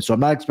 6 points. So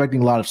I'm not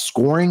expecting a lot of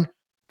scoring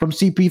from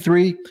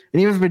CP3.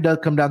 And even if it does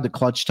come down to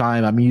clutch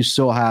time, I mean, you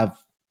still have,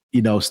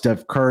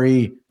 Steph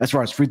Curry, as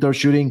far as free throw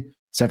shooting,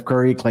 Steph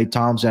Curry, Klay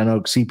Thompson. I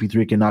know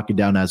CP3 can knock it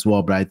down as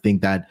well, but I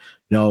think that,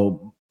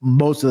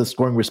 most of the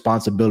scoring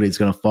responsibility is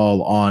going to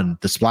fall on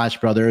the Splash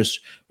Brothers.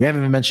 We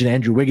haven't even mentioned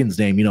Andrew Wiggins'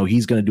 name.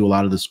 He's going to do a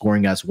lot of the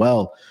scoring as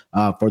well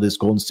for this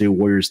Golden State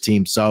Warriors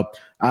team. So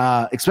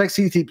expect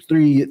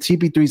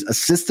CP3's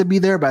assists to be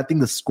there, but I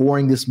think the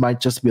scoring, this might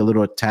just be a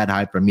little tad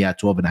high for me at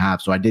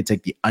 12.5. So I did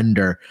take the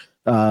under.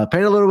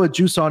 Paid a little bit of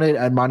juice on it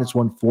at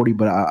 -140,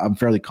 but I'm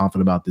fairly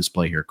confident about this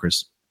play here,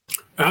 Chris.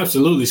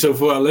 Absolutely. So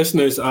for our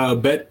listeners,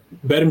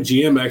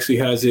 BetMGM actually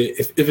has it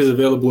if it's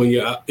available in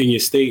your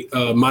state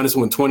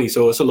 -120.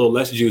 So it's a little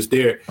less juice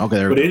there.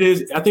 Okay, but it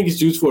is. I think it's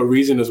juice for a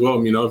reason as well.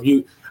 If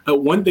you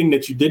one thing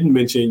that you didn't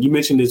mention, you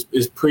mentioned his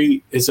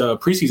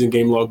preseason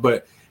game log,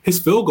 but his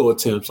field goal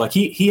attempts, like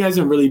he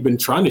hasn't really been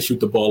trying to shoot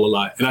the ball a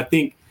lot, and I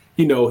think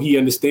he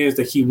understands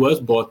that he was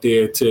bought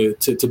there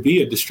to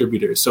be a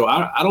distributor. So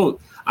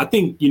I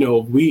think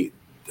we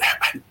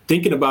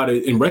thinking about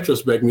it in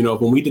retrospect,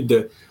 when we did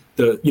the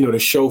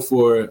show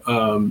for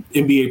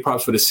NBA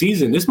props for the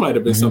season, this might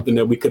have been something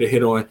that we could have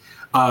hit on.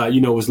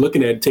 Was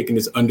looking at taking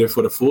this under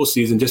for the full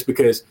season, just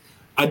because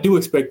I do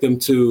expect them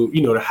to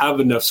have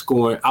enough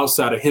scoring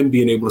outside of him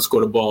being able to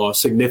score the ball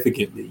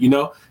significantly.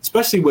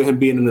 Especially with him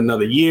being in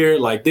another year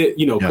like that.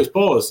 Chris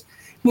Paul is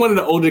one of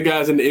the older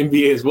guys in the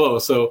NBA as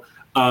well. So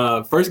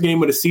first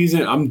game of the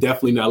season, I'm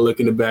definitely not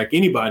looking to back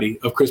anybody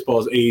of Chris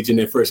Paul's age in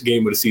their first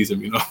game of the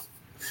season.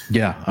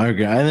 Yeah, I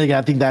agree.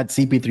 I think that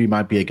CP3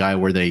 might be a guy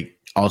where they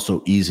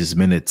also ease his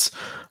minutes,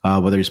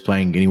 whether he's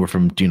playing anywhere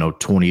from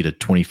 20 to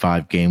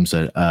 25 games,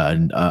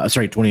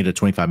 20 to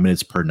 25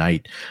 minutes per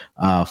night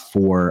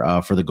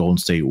for the Golden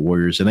State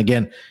Warriors. And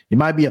again, it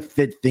might be a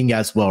fit thing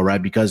as well,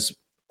 right? Because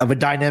of a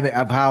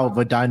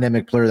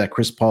dynamic player that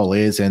Chris Paul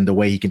is and the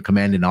way he can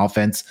command an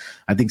offense.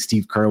 I think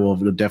Steve Kerr will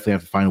definitely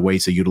have to find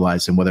ways to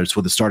utilize him, whether it's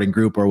with the starting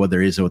group or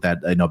whether it is with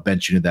that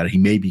bench unit that he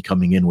may be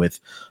coming in with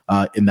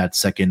in that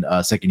second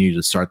unit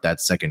to start that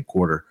second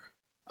quarter.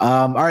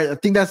 All right, I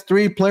think that's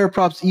 3 player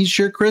props each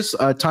here, Chris.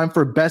 Time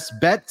for best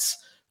bets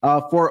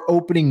for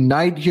opening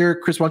night here.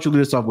 Chris, why don't you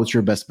lead us off? What's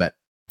your best bet?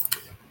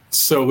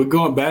 So we're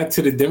going back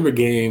to the Denver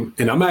game,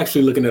 and I'm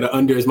actually looking at an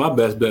under as my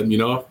best bet.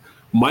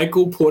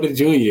 Michael Porter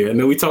Jr. I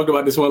know we talked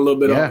about this one a little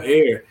bit on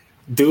air.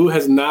 Dude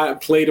has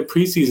not played a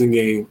preseason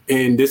game,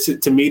 and this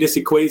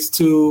equates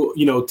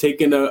to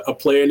taking a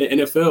player in the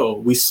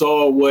NFL. We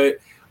saw what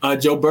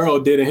Joe Burrow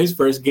did in his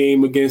first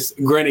game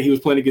granted he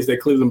was playing against that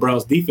Cleveland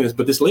Browns defense,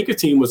 but this Lakers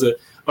team was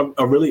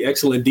a really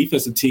excellent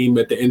defensive team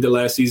at the end of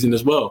last season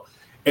as well.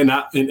 And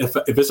if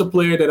it's a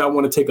player that I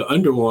want to take an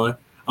under on,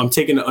 I'm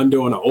taking an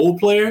under on an old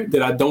player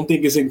that I don't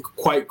think is in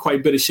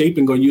quite bit of shape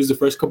and going to use the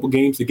first couple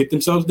games to get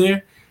themselves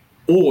there.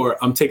 Or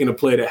I'm taking a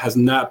player that has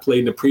not played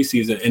in the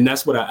preseason. And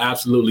that's what I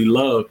absolutely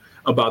love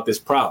about this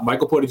prop.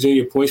 Michael Porter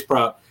Jr. points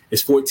prop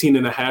is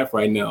 14.5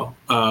 right now.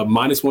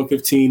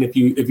 -115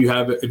 if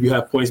you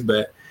have points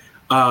bet.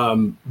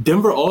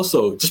 Denver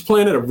also just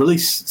playing at a really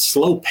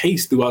slow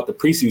pace throughout the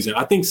preseason.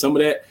 I think some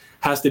of that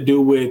has to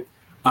do with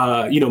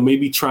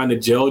maybe trying to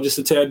gel just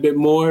a tad bit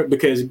more,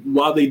 because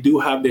while they do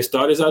have their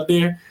starters out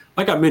there,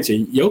 like I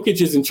mentioned,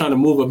 Jokic isn't trying to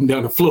move up and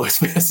down the floor as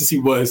fast as he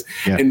was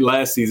in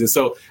last season.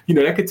 So,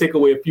 that could take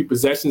away a few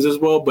possessions as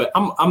well. But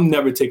I'm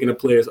never taking the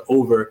players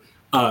over,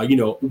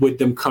 with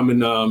them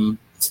coming,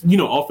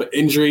 off an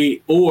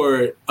injury,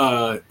 or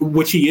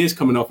which he is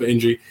coming off an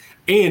injury,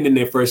 and in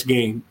their first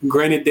game.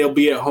 Granted, they'll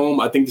be at home.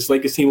 I think this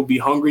Lakers team will be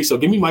hungry. So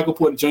give me Michael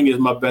Porter Jr. as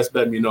my best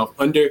bet,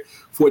 under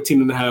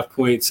 14.5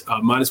 points,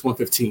 minus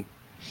 115.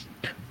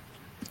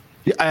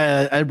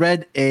 I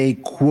read a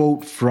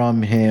quote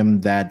from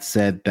him that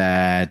said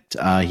that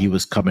he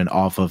was coming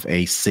off of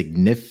a not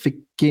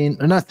significant,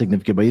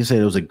 but he said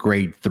it was a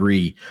grade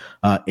 3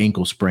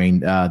 ankle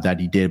sprain that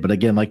he did. But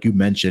again, like you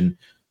mentioned,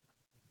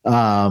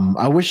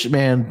 I wish,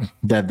 man,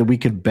 that we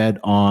could bet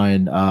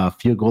on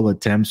field goal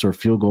attempts or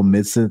field goal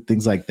misses,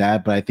 things like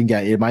that. But I think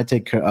it might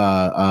take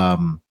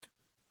Michael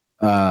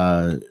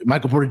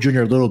Porter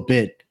Jr. a little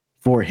bit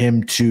for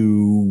him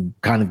to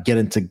kind of get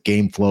into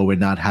game flow and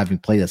not having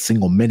played a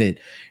single minute.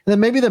 And then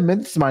maybe the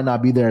minutes might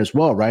not be there as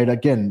well, right?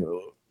 Again,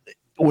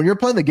 when you're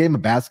playing the game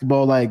of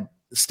basketball, like,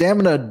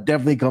 stamina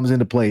definitely comes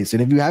into place.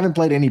 And if you haven't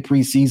played any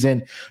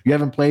preseason, you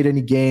haven't played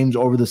any games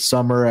over the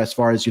summer, as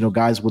far as,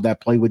 guys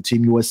that play with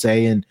Team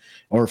USA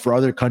or for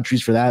other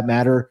countries for that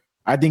matter,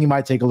 I think it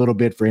might take a little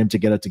bit for him to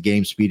get up to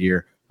game speed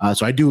here.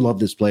 So I do love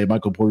this play,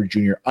 Michael Porter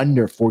Jr.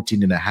 under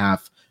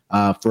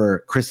 14.5 for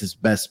Chris's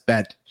best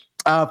bet.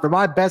 For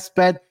my best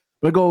bet,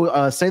 I'm going to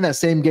go same that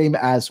same game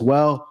as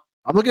well.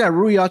 I'm looking at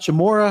Rui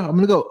Hachimura. I'm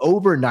going to go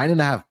over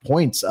 9.5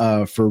 points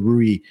for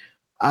Rui.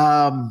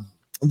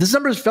 This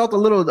number has felt a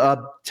little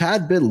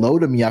tad bit low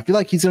to me. I feel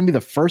like he's going to be the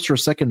first or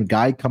second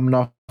guy coming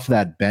off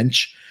that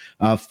bench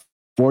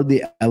for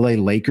the LA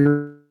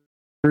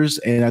Lakers.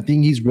 And I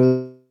think he's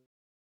really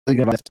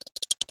going to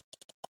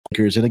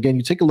Lakers. And again,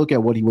 you take a look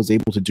at what he was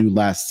able to do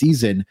last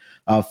season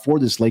for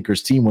this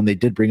Lakers team when they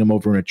did bring him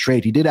over in a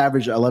trade. He did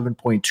average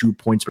 11.2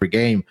 points per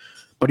game.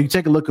 But you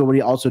take a look at what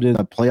he also did in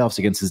the playoffs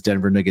against his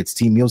Denver Nuggets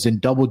team. He was in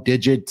double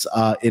digits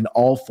in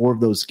all 4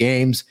 of those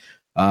games.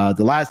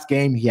 The last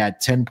game, he had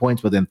 10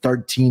 points, but then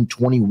 13,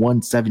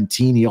 21,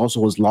 17. He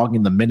also was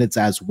logging the minutes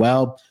as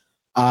well.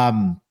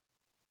 And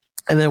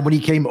then when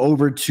he came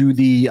over to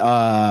the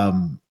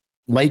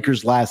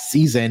Lakers last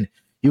season,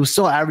 he was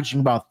still averaging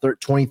about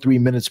 23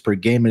 minutes per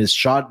game, and his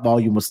shot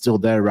volume was still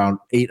there, around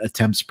 8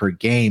 attempts per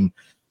game.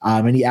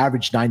 And he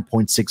averaged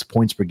 9.6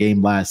 points per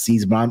game last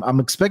season. But I'm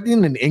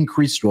expecting an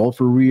increased role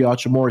for Rui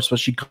Hachimura,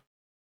 especially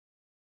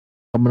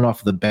coming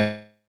off the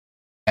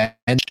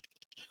bench.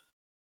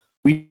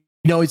 We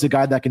he's a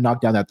guy that can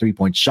knock down that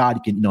 3-point shot.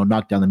 He can,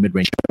 knock down the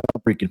mid-range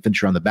jumper. He can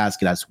finish around the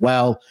basket as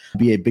well.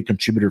 Be a big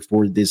contributor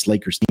for this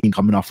Lakers team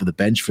coming off of the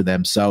bench for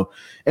them. So,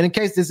 and in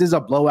case this is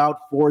a blowout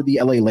for the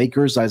LA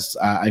Lakers,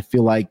 I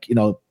feel like,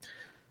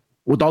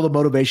 with all the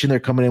motivation they're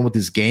coming in with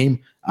this game,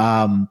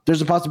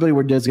 there's a possibility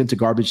where it does get into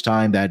garbage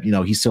time that,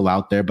 he's still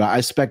out there. But I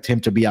expect him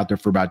to be out there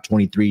for about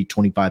 23,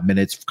 25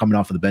 minutes coming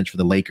off of the bench for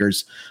the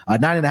Lakers.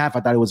 9.5, I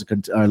thought it was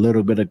a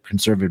little bit of a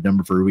conservative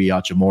number for Rui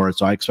Hachimura.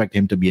 So I expect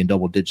him to be in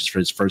double digits for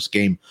his first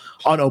game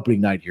on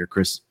opening night here,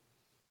 Chris.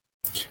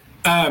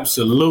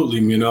 Absolutely,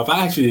 if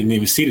I actually didn't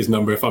even see this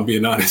number, if I'm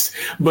being honest,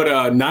 but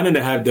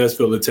 9.5 does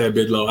feel a tad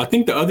bit low. I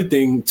think the other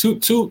thing,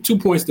 two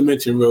points to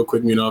mention real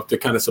quick, to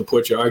kind of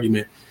support your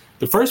argument.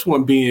 The first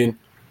one being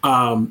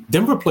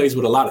Denver plays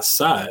with a lot of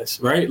size,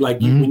 right? Like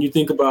when you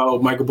think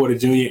about Michael Porter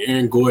Jr.,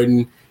 Aaron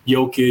Gordon,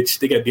 Jokic,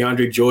 they got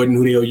DeAndre Jordan,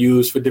 who they'll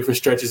use for different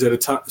stretches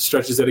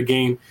at a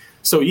game.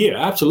 So yeah,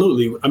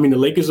 absolutely. I mean, the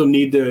Lakers will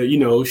need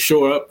to,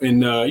 shore up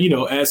and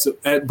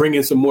bring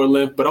in some more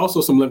length, but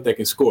also some length that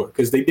can score,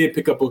 because they did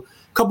pick up a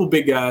couple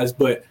big guys,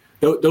 but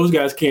those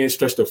guys can't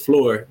stretch the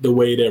floor the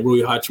way that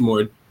Rui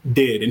Hachimura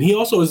did, and he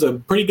also is a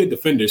pretty good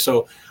defender.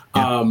 So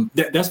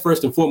that's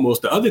first and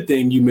foremost. The other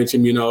thing you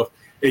mentioned,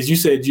 is you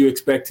said you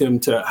expect him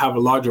to have a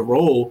larger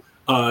role,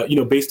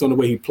 based on the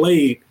way he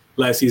played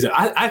last season.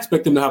 I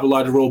expect him to have a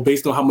larger role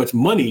based on how much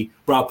money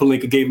Rob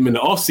Pelinka gave him in the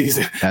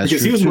offseason,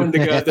 because he was one of the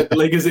guys that the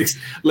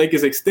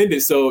Lakers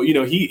extended. So,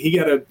 he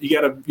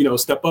gotta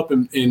step up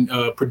and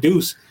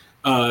produce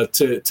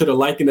to the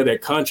liking of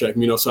that contract.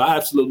 So I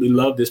absolutely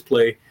love this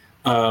play.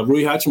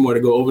 Rui Hachimura to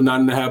go over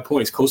 9.5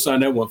 points. Co-sign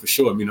that one for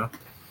sure.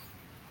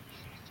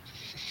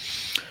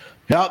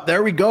 Now,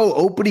 there we go.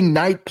 Opening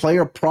night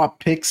player prop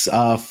picks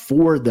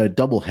for the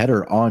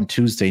doubleheader on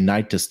Tuesday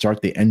night to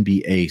start the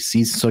NBA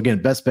season. So again,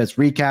 best bets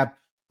recap.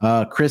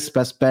 Chris,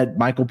 best bet,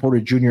 Michael Porter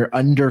Jr.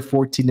 under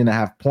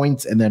 14.5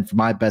 points. And then for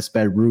my best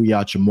bet, Rui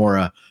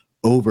Hachimura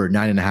over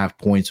 9.5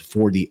 points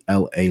for the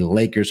LA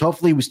Lakers.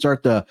 Hopefully we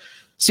start the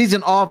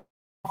season off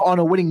on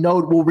a winning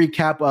note. We'll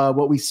recap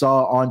what we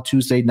saw on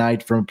Tuesday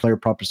night from a player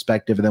prop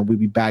perspective, and then we'll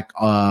be back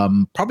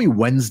probably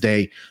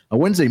Wednesday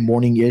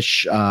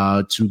morning-ish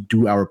to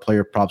do our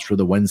player props for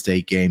the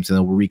Wednesday games, and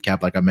then we'll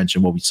recap, like I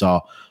mentioned, what we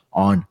saw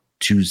on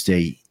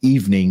Tuesday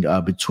evening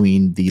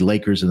between the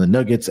Lakers and the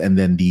Nuggets, and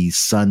then the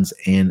Suns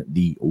and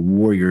the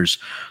Warriors.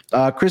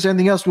 Chris,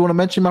 anything else we want to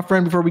mention, my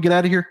friend, before we get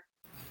out of here?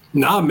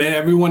 Nah, man.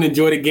 Everyone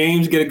enjoy the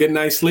games, get a good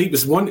night's sleep.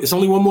 It's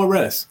only one more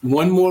rest,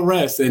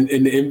 and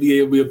the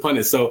NBA will be upon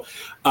it. So,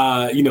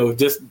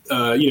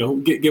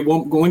 get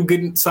one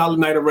good solid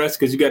night of rest,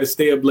 because you got to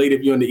stay up late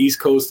if you're on the East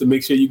Coast to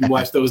make sure you can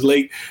watch those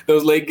late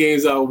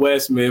games out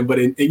west, man. But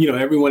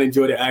everyone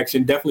enjoy the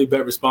action. Definitely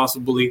bet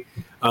responsibly.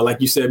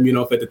 Like you said, at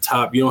the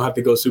top, you don't have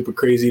to go super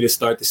crazy to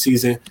start the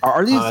season.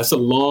 Are these? It's a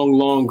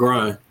long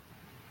grind.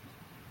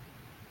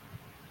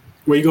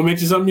 Were you gonna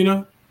mention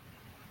something?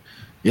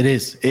 It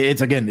is.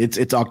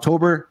 It's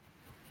October.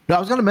 No, I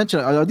was going to mention,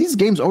 are these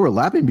games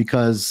overlapping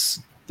because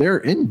they're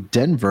in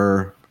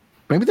Denver?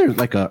 Maybe there's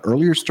like a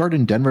earlier start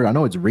in Denver. I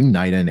know it's ring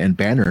night and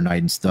banner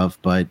night and stuff,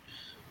 but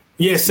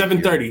yeah,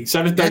 7:30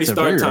 start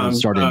time.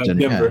 Start in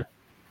Denver.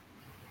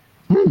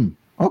 Yeah.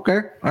 Okay.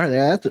 All right.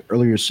 Yeah, that's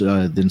earlier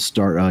than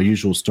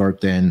usual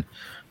start than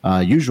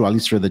usual, at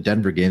least for the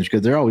Denver games,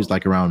 because they're always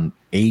like around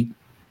 9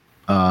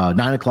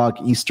 o'clock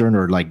Eastern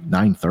or like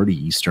 9:30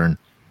 Eastern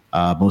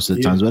most of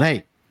the times. But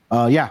hey.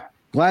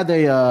 Glad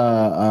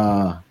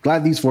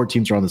these 4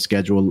 teams are on the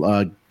schedule.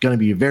 Going to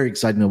be very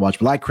exciting to watch.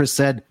 But like Chris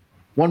said,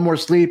 one more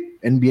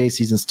sleep, NBA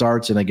season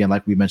starts, and again,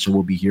 like we mentioned,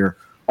 we'll be here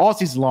all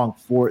season long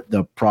for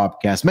the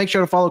Propcast. Make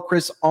sure to follow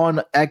Chris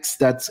on X.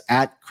 That's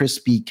at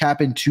Crispy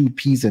Cap'n, 2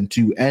 P's and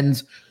 2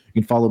 N's.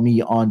 You can follow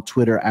me on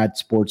Twitter at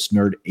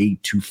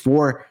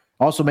SportsNerd824.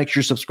 Also, make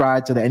sure to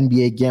subscribe to the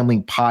NBA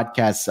Gambling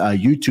Podcast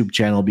YouTube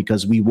channel,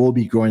 because we will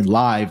be going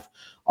live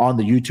on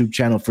the YouTube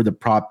channel for the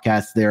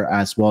Propcast there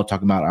as well,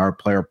 talking about our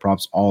player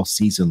props all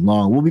season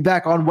long. We'll be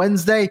back on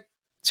Wednesday.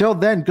 Till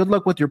then, good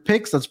luck with your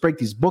picks. Let's break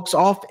these books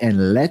off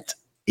and let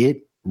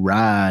it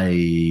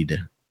ride.